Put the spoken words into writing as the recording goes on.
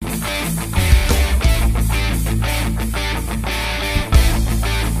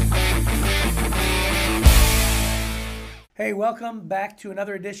Hey, welcome back to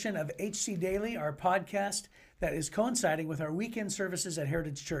another edition of HC Daily, our podcast that is coinciding with our weekend services at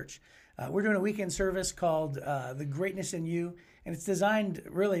Heritage Church. We're doing a weekend service called The Greatness in You, and it's designed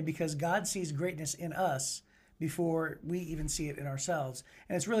really because God sees greatness in us before we even see it in ourselves.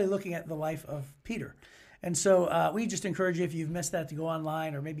 And it's really looking at the life of Peter. And so we just encourage you, if you've missed that, to go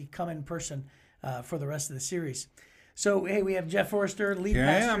online or maybe come in person for the rest of the series. So, hey, we have Jeff Forrester, lead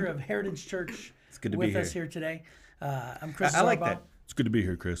pastor of Heritage Church, it's good to with be here. us here today. I'm Chris. I like Zarbaugh. that. It's good to be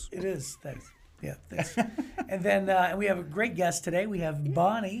here, Chris. It is. Thanks. Yeah, thanks. And then we have a great guest today. We have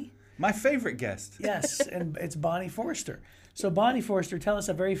Bonnie. My favorite guest. Yes, and it's Bonnie Forrester. So, Bonnie Forrester, tell us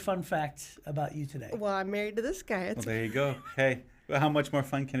a very fun fact about you today. Well, I'm married to this guy. Well, there you go. Hey, well, how much more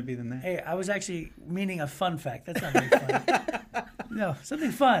fun can it be than that? Hey, I was actually meaning a fun fact. That's not very fun. No,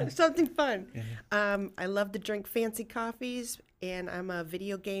 something fun. Something fun. Yeah. I love to drink fancy coffees, and I'm a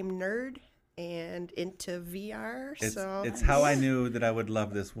video game nerd and into VR. It's how I knew that I would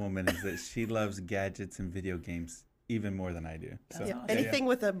love this woman, is that she loves gadgets and video games even more than I do. So yeah, anything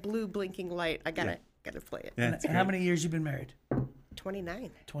with a blue blinking light, I gotta play it. Yeah, and how many years you been married? 29.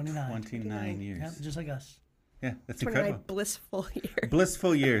 29 years. Yeah, just like us. Yeah, that's 29 incredible. Blissful years.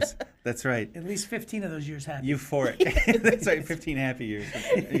 Blissful years. That's right. At least 15 of those years happy. Euphoric. That's right, 15 happy years.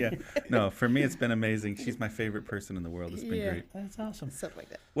 Yeah. No, for me, it's been amazing. She's my favorite person in the world. It's been great. That's awesome. Something like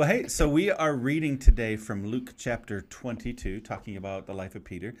that. Well, hey, so we are reading today from Luke chapter 22, talking about the life of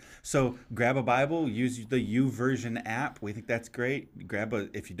Peter. So grab a Bible, use the YouVersion app. We think that's great.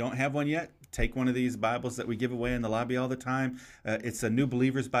 If you don't have one yet, take one of these Bibles that we give away in the lobby all the time. It's a New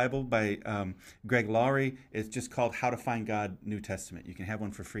Believer's Bible by Greg Laurie. It's just called How to Find God, New Testament. You can have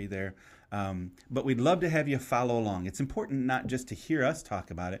one for free there. But we'd love to have you follow along. It's important not just to hear us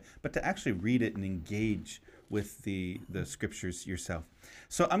talk about it, but to actually read it and engage with the scriptures yourself.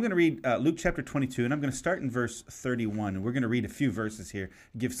 So I'm going to read Luke chapter 22, and I'm going to start in verse 31. And we're going to read a few verses here,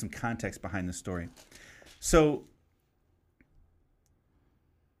 give some context behind the story. So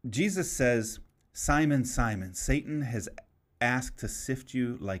Jesus says, "Simon, Simon, Satan has asked to sift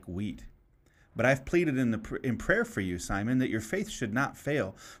you like wheat. But I've pleaded in prayer for you, Simon, that your faith should not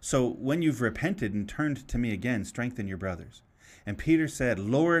fail. So when you've repented and turned to me again, strengthen your brothers." And Peter said,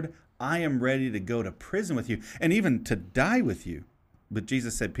 "Lord, I am ready to go to prison with you and even to die with you." But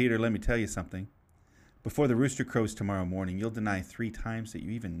Jesus said, "Peter, let me tell you something. Before the rooster crows tomorrow morning, you'll deny 3 times that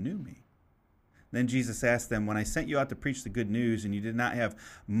you even knew me." Then Jesus asked them, "When I sent you out to preach the good news and you did not have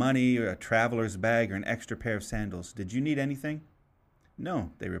money or a traveler's bag or an extra pair of sandals, did you need anything?"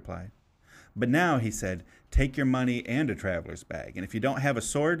 "No," they replied. "But now," he said, "take your money and a traveler's bag. And if you don't have a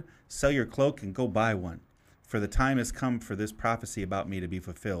sword, sell your cloak and go buy one. For the time has come for this prophecy about me to be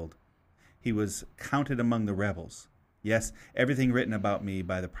fulfilled." He was counted among the rebels. Yes, everything written about me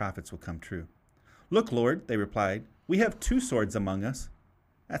by the prophets will come true. "Look, Lord," they replied, "we have 2 swords among us."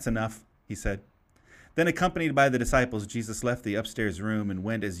 "That's enough," he said. Then, accompanied by the disciples, Jesus left the upstairs room and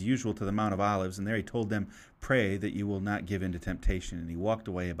went as usual to the Mount of Olives, and there he told them, "Pray that you will not give in to temptation." And he walked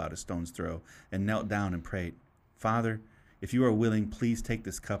away about a stone's throw and knelt down and prayed, "Father, if you are willing, please take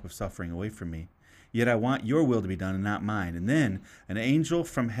this cup of suffering away from me. Yet I want your will to be done and not mine." And then an angel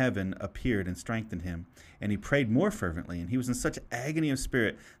from heaven appeared and strengthened him, and he prayed more fervently, and he was in such agony of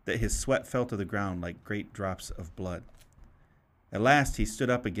spirit that his sweat fell to the ground like great drops of blood. At last he stood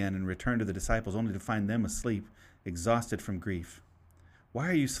up again and returned to the disciples, only to find them asleep, exhausted from grief. "Why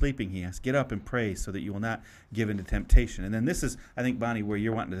are you sleeping?" he asked. "Get up and pray so that you will not give in to temptation." And then this is, I think, Bonnie, where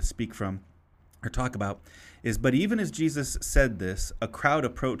you're wanting to speak from or talk about, is, "But even as Jesus said this, a crowd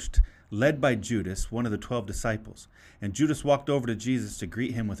approached, led by Judas, one of the 12 disciples. And Judas walked over to Jesus to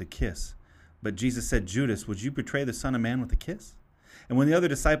greet him with a kiss. But Jesus said, 'Judas, would you betray the Son of Man with a kiss?' And when the other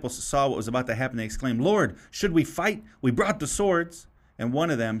disciples saw what was about to happen, they exclaimed, 'Lord, should we fight? We brought the swords.' And one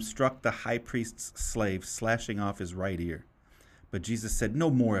of them struck the high priest's slave, slashing off his right ear. But Jesus said, 'No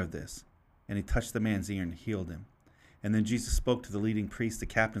more of this.' And he touched the man's ear and healed him. And then Jesus spoke to the leading priests, the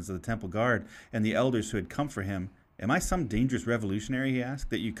captains of the temple guard, and the elders who had come for him. 'Am I some dangerous revolutionary,' he asked,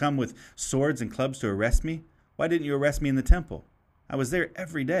 'that you come with swords and clubs to arrest me? Why didn't you arrest me in the temple? I was there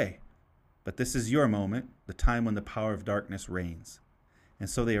every day. But this is your moment, the time when the power of darkness reigns.' And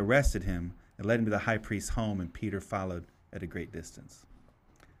so they arrested him and led him to the high priest's home, and Peter followed at a great distance."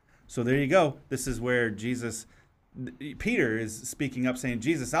 So there you go. This is where Peter is speaking up saying,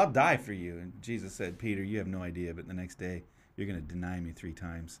 "Jesus, I'll die for you." And Jesus said, "Peter, you have no idea, but the next day you're going to deny me 3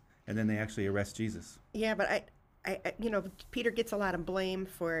 times. And then they actually arrest Jesus. Yeah, but I Peter gets a lot of blame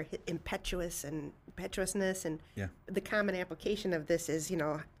for impetuousness, and the common application of this is,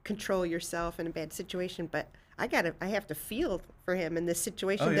 control yourself in a bad situation. But I have to feel for him in this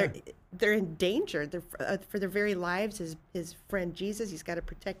situation. Oh, yeah. They're in danger. They're for their very lives. His friend Jesus, he's got to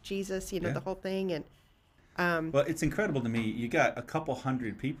protect Jesus. The whole thing. And well, it's incredible to me. You got a couple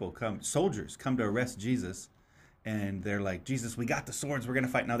hundred people soldiers come to arrest Jesus. And they're like, Jesus, we got the swords. We're going to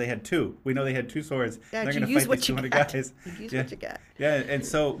fight. Now they had two. We know they had two swords. Yeah, they're going to fight these 200 guys. Use what you got. Yeah, and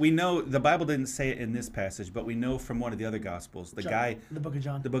so we know the Bible didn't say it in this passage, but we know from one of the other Gospels, the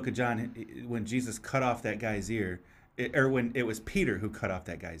book of John, when Jesus cut off that guy's ear, or when it was Peter who cut off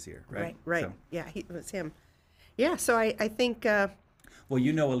that guy's ear, right? Right. So, yeah, it was him. Yeah, so I think... well,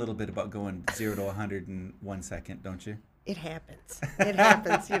 you know a little bit about going 0 to 100 in 1 second, don't you? It happens. It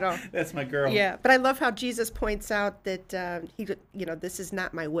happens, That's my girl. Yeah, but I love how Jesus points out that this is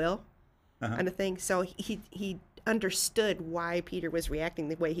not my will, kind of thing. So he understood why Peter was reacting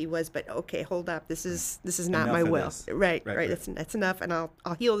the way he was. But okay, hold up, this is not my will. Right. That's enough, and I'll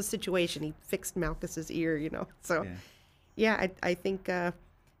heal the situation. He fixed Malchus's ear, So, yeah, I think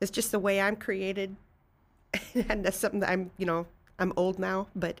it's just the way I'm created, and that's something that I'm old now,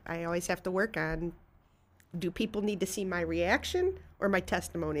 but I always have to work on. Do people need to see my reaction or my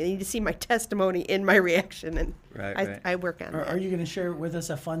testimony? They need to see my testimony in my reaction, and I work on that. Are you going to share with us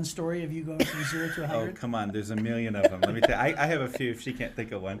a fun story of you going from 0 to 100? Oh, come on. There's a million of them. Let me tell you. I have a few if she can't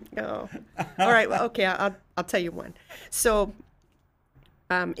think of one. No. All right. Well, okay. I'll tell you one. So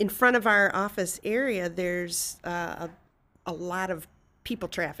in front of our office area, there's a lot of people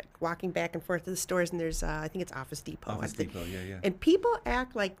traffic walking back and forth to the stores, and there's I think it's Office Depot. Yeah. And people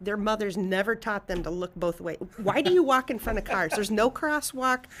act like their mothers never taught them to look both ways. Why do you walk in front of cars? There's no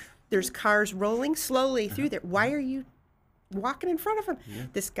crosswalk. There's cars rolling slowly through there. Why are you walking in front of them? Yeah.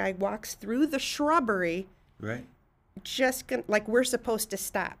 This guy walks through the shrubbery. Right. Like we're supposed to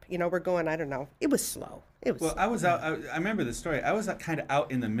stop. We're going, I don't know. It was slow. Well, I was out. I remember the story. I was kind of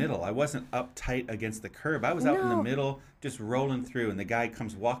out in the middle. I wasn't up tight against the curb. I was out in the middle, just rolling through, and the guy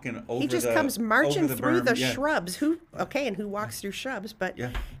comes walking over. He just comes marching through the shrubs. Who walks through shrubs? But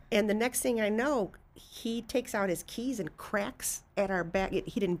and the next thing I know, he takes out his keys and cracks at our back.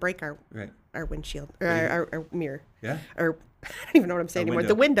 He didn't break our windshield or our mirror. Yeah. Or I don't even know what I'm saying anymore.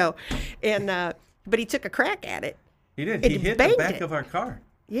 The window, and but he took a crack at it. He did. He hit the back of our car.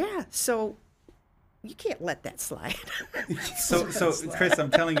 Yeah. So. You can't let that slide. So, Chris,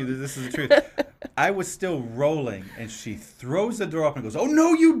 I'm telling you, this is the truth. I was still rolling, and she throws the door open and goes, "Oh,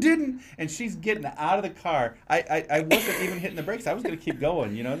 no, you didn't!" And she's getting out of the car. I wasn't even hitting the brakes. I was going to keep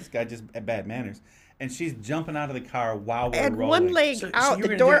going. This guy just had bad manners. And she's jumping out of the car while we're rolling. One leg out,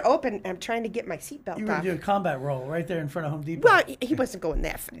 the door open. I'm trying to get my seatbelt off. You were going to do a combat roll right there in front of Home Depot. Well, he wasn't going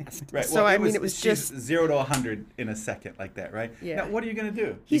that fast. Right. So, well, it was just 0 to 100 in a second like that, right? Yeah. Now, what are you going to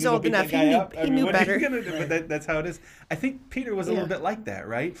do? He's old enough. He knew better. What are you going to do? But that's how it is. I think Peter was a little bit like that,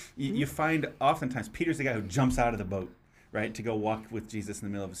 right? You find oftentimes Peter's the guy who jumps out of the boat, right, to go walk with Jesus in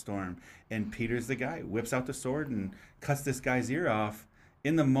the middle of a storm. And Peter's the guy who whips out the sword and cuts this guy's ear off.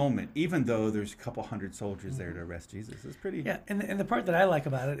 In the moment, even though there's a couple hundred soldiers there to arrest Jesus. It's pretty... Yeah, and the part that I like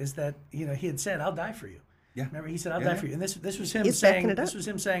about it is that, he had said, "I'll die for you." Yeah. Remember, he said, "I'll die for you." And this was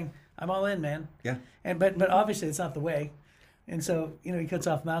him saying, "I'm all in, man." Yeah. But obviously it's not the way. And so, he cuts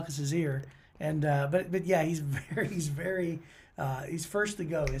off Malchus's ear. And but yeah, he's first to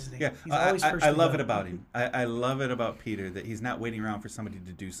go, isn't he? Yeah, he's always first I to love go. it about him. I love it about Peter that he's not waiting around for somebody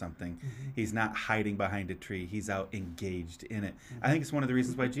to do something. Mm-hmm. He's not hiding behind a tree. He's out engaged in it. Mm-hmm. I think it's one of the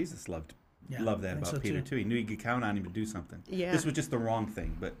reasons why Jesus loved that about Peter too. He knew he could count on him to do something. Yeah. This was just the wrong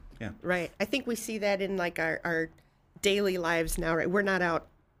thing, but yeah. Right. I think we see that in like our daily lives now, right? We're not out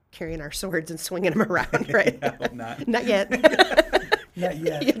carrying our swords and swinging them around, right? I hope not. Not yet. Not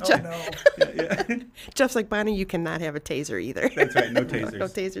yet. Yeah, oh, no. Yeah. Jeff's like, "Bonnie, you cannot have a taser either." That's right. No tasers. No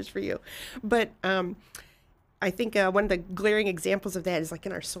tasers for you. But I think one of the glaring examples of that is like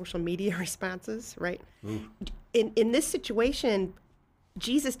in our social media responses, right? Ooh. In this situation,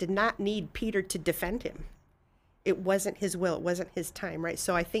 Jesus did not need Peter to defend him. It wasn't his will. It wasn't his time, right?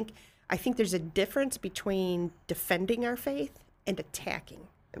 So I think there's a difference between defending our faith and attacking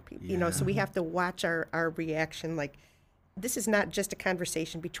people. So we have to watch our reaction. Like, this is not just a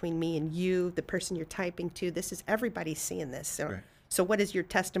conversation between me and you, the person you're typing to. This is everybody seeing this. So what is your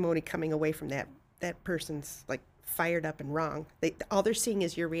testimony coming away from that? That person's like fired up and wrong. All they're seeing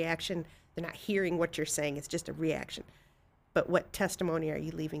is your reaction. They're not hearing what you're saying. It's just a reaction. But what testimony are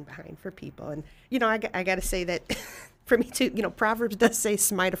you leaving behind for people? And, I got to say that for me too, Proverbs does say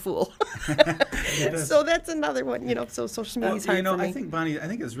smite a fool. So that's another one, so social media is hard for me. I think, Bonnie,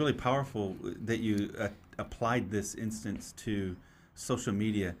 it's really powerful that you applied this instance to social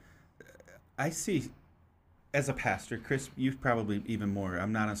media. I see as a pastor, Chris, you've probably even more.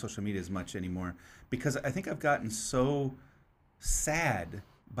 I'm not on social media as much anymore because I think I've gotten so sad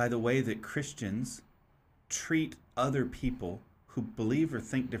by the way that Christians treat other people who believe or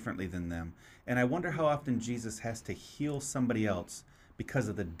think differently than them. And I wonder how often Jesus has to heal somebody else because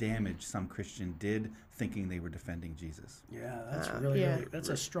of the damage some Christian did thinking they were defending Jesus. Yeah, that's really that's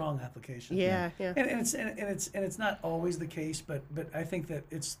a strong application. Yeah. And it's not always the case, but I think that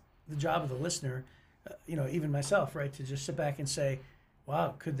it's the job of the listener, even myself, right, to just sit back and say,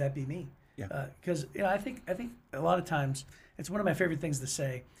 "Wow, could that be me?" Yeah. Because I think a lot of times it's one of my favorite things to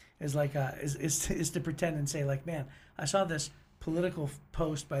say is like is to pretend and say like, "Man, I saw this political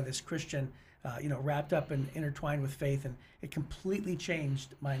post by this Christian, wrapped up and intertwined with faith, and it completely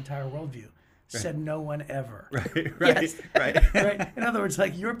changed my entire worldview." Right. Said no one ever. Right. Yes. Right. In other words,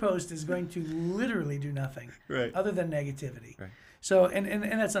 like your post is going to literally do nothing other than negativity. Right. So, and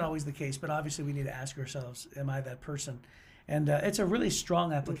that's not always the case, but obviously we need to ask ourselves, am I that person? And it's a really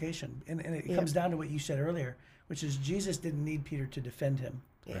strong application. And it comes down to what you said earlier, which is Jesus didn't need Peter to defend him.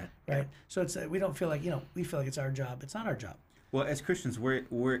 Yeah. Right. So it's we don't feel like, we feel like it's our job. It's not our job. Well, as Christians,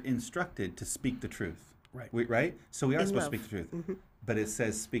 we're instructed to speak the truth. Right. Right? So we are supposed love. to speak the truth. Mm-hmm. But it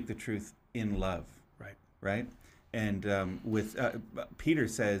says speak the truth in love. Right. Right? And with Peter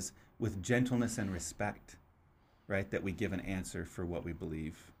says with gentleness and respect, right, that we give an answer for what we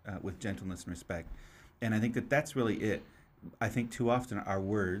believe with gentleness and respect. And I think that that's really it. I think too often our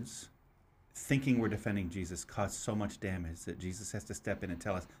words, thinking we're defending Jesus, cause so much damage that Jesus has to step in and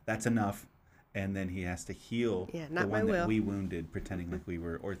tell us that's enough. And then he has to heal the one that we wounded, pretending like we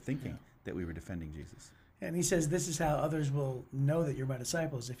were, or thinking that we were defending Jesus. And he says, this is how others will know that you're my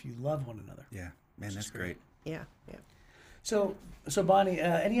disciples, if you love one another. Yeah, man, that's great. Yeah. So Bonnie,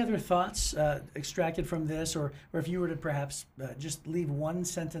 any other thoughts extracted from this, or if you were to perhaps just leave one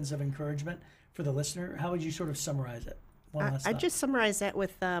sentence of encouragement for the listener, how would you sort of summarize it? I'd just summarize that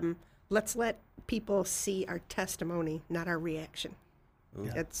with, let's let people see our testimony, not our reaction. Ooh,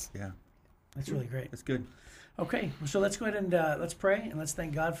 That's really great. That's good. Okay, so let's go ahead and let's pray, and let's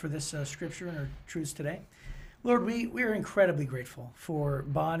thank God for this scripture and our truths today. Lord, we are incredibly grateful for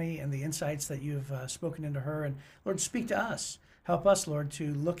Bonnie and the insights that you've spoken into her. And Lord, speak to us. Help us, Lord,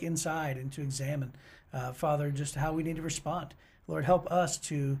 to look inside and to examine, Father, just how we need to respond. Lord, help us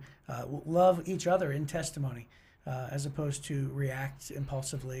to love each other in testimony as opposed to react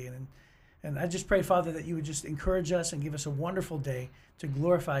impulsively. And I just pray, Father, that you would just encourage us and give us a wonderful day to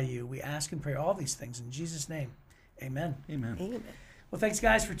glorify you. We ask and pray all these things in Jesus' name. Amen. Amen. Amen. Well, thanks,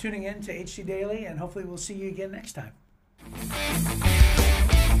 guys, for tuning in to HC Daily, and hopefully we'll see you again next time.